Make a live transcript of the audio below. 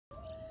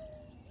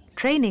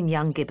Training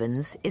young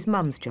gibbons is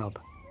Mum's job.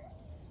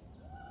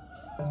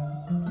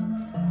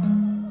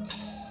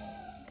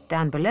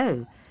 Down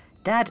below,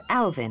 Dad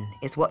Alvin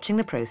is watching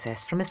the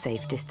process from a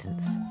safe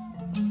distance.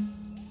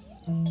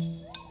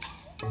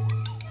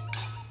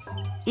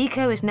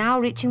 Eco is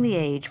now reaching the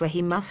age where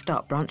he must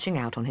start branching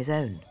out on his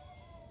own.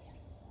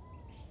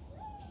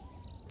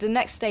 The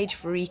next stage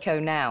for Eco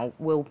now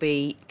will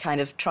be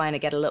kind of trying to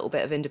get a little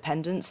bit of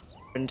independence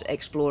and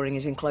exploring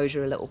his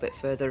enclosure a little bit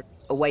further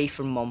away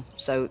from Mum.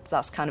 So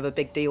that's kind of a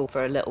big deal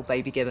for a little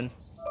baby gibbon.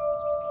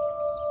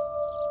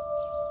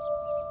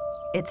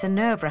 It's a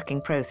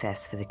nerve-wracking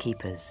process for the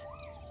keepers.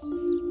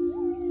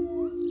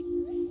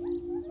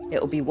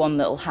 It'll be one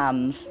little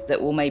hand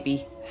that will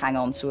maybe hang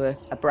on to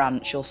a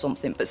branch or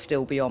something but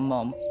still be on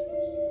Mum.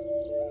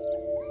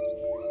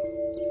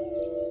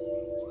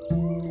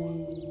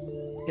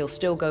 He'll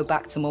still go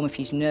back to Mum if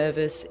he's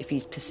nervous, if he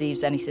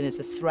perceives anything as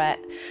a threat.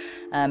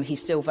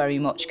 He's still very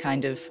much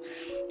kind of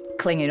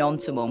clinging on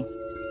to Mum.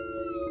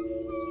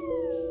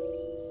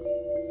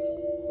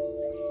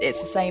 It's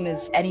the same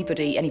as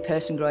anybody, any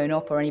person growing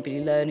up or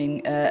anybody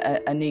learning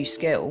a new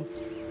skill.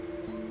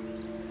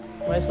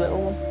 Where's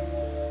little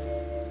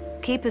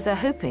one? Keepers are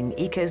hoping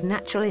Eco's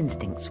natural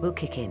instincts will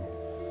kick in.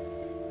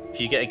 If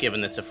you get a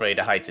gibbon that's afraid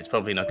of heights, it's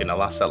probably not going to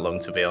last that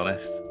long, to be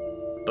honest.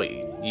 But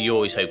you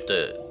always hope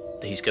that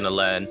he's going to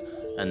learn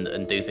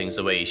and do things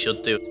the way he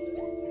should do.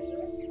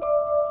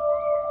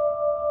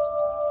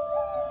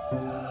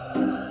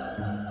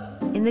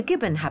 In the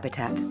gibbon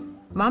habitat,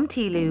 Mum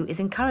Tilu is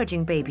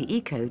encouraging baby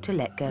Eco to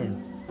let go.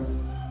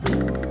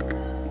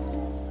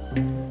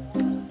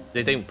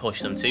 They don't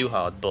push them too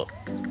hard, but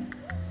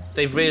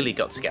they've really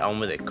got to get on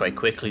with it quite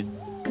quickly.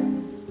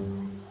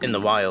 In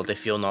the wild,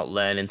 if you're not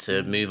learning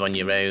to move on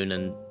your own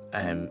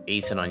and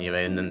eating on your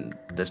own, then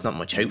there's not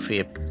much hope for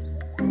you.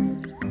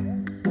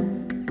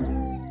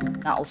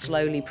 That'll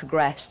slowly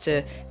progress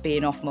to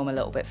being off Mum a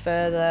little bit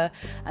further,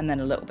 and then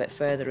a little bit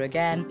further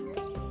again.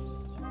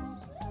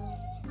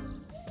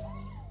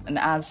 And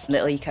as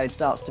little Eco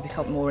starts to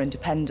become more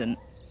independent,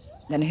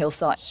 then he'll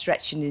start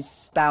stretching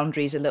his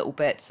boundaries a little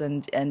bit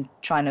and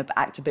trying to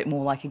act a bit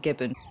more like a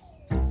gibbon.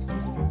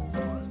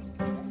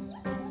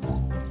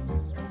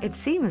 It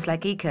seems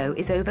like Eco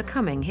is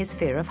overcoming his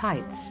fear of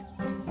heights.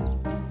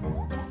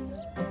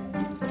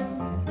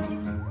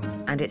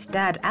 And it's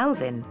Dad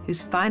Alvin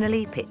who's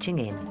finally pitching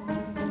in.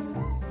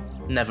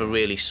 Never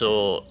really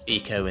saw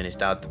Eco and his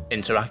dad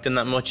interacting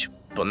that much,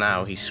 but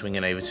now he's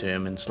swinging over to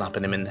him and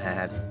slapping him in the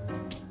head.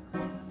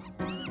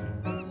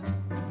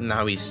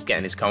 Now he's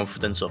getting his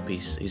confidence up,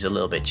 he's a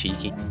little bit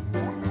cheeky. You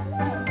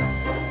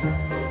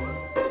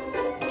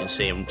can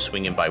see him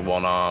swinging by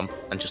one arm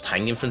and just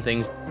hanging from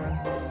things.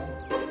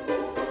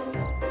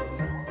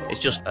 It's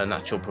just a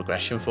natural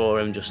progression for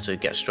him, just to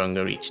get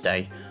stronger each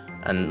day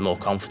and more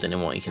confident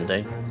in what he can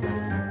do.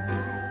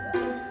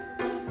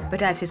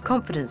 But as his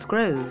confidence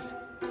grows,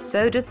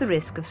 so does the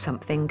risk of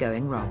something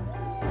going wrong.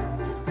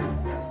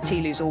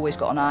 Tilu's always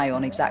got an eye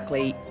on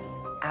exactly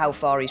how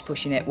far he's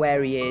pushing it,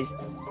 where he is.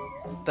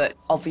 But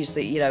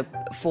obviously, you know,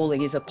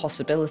 falling is a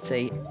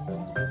possibility.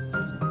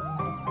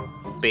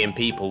 Being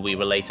people, we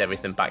relate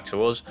everything back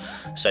to us.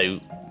 So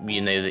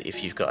you know that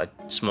if you've got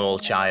a small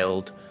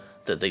child,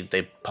 that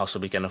they're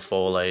possibly going to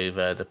fall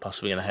over, they're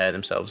possibly going to hurt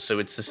themselves. So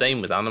it's the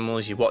same with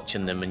animals. You're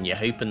watching them and you're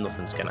hoping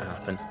nothing's going to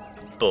happen.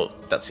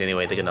 But that's the only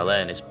way they're going to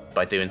learn, is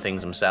by doing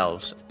things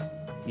themselves.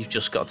 You've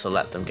just got to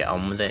let them get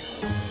on with it.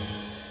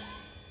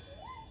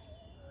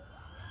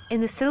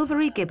 In the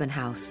silvery gibbon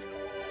house,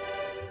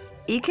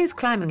 Eco's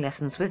climbing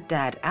lessons with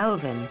Dad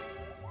Alvin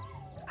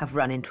have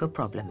run into a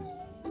problem.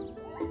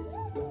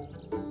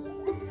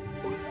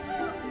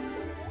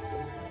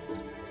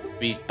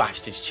 He's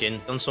bashed his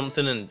chin on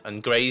something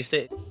and grazed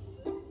it.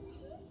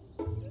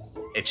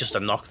 It's just a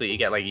knock that you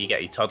get, like you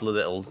get your toddler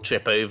that'll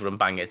trip over and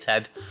bang its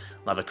head,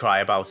 and have a cry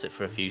about it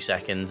for a few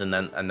seconds and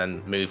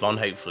then move on,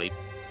 hopefully.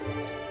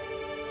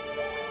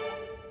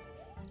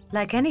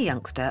 Like any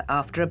youngster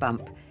after a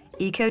bump,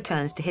 Eco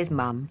turns to his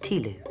mum,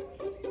 Tilu.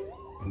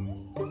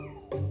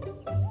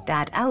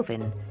 Dad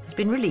Alvin has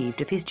been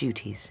relieved of his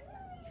duties.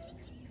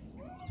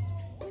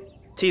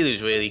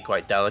 Tilu's really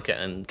quite delicate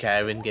and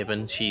caring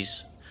gibbon.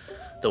 She's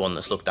the one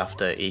that's looked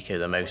after Eco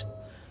the most.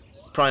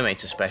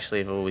 Primates especially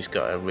have always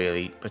got a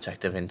really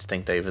protective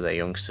instinct over their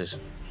youngsters.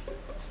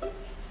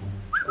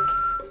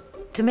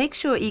 To make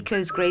sure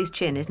Eco's grazed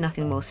chin is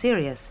nothing more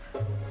serious,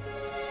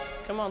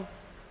 Come on.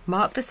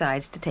 Mark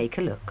decides to take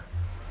a look.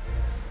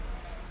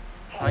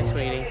 Hi,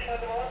 sweetie.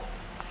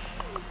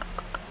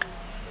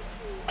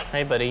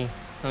 Hey, buddy.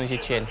 How's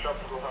your chin?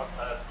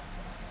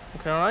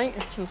 Looking all right?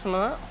 Want some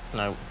of that?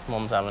 No,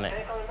 Mum's having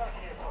it.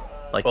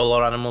 Like all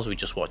our animals, we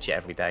just watch it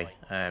every day.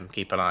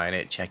 Keep an eye on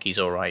it, check he's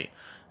all right,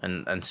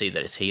 and see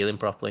that it's healing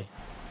properly.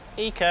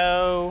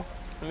 Eco,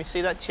 let me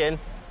see that chin.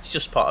 It's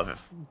just part of it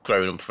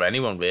growing up for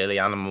anyone, really,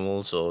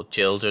 animals or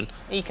children.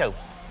 Eco,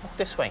 look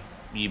this way.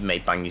 You may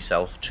bang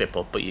yourself, trip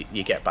up, but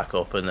you get back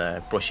up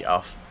and brush it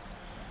off.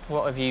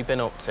 What have you been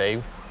up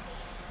to?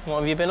 What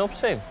have you been up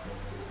to?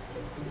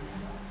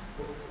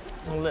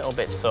 A little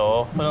bit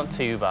sore, but not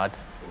too bad.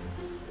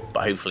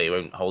 But hopefully it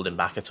won't hold him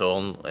back at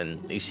all,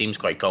 and he seems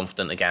quite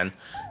confident again.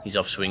 He's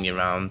off swinging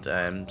around,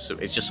 so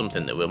it's just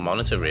something that we'll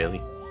monitor,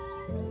 really.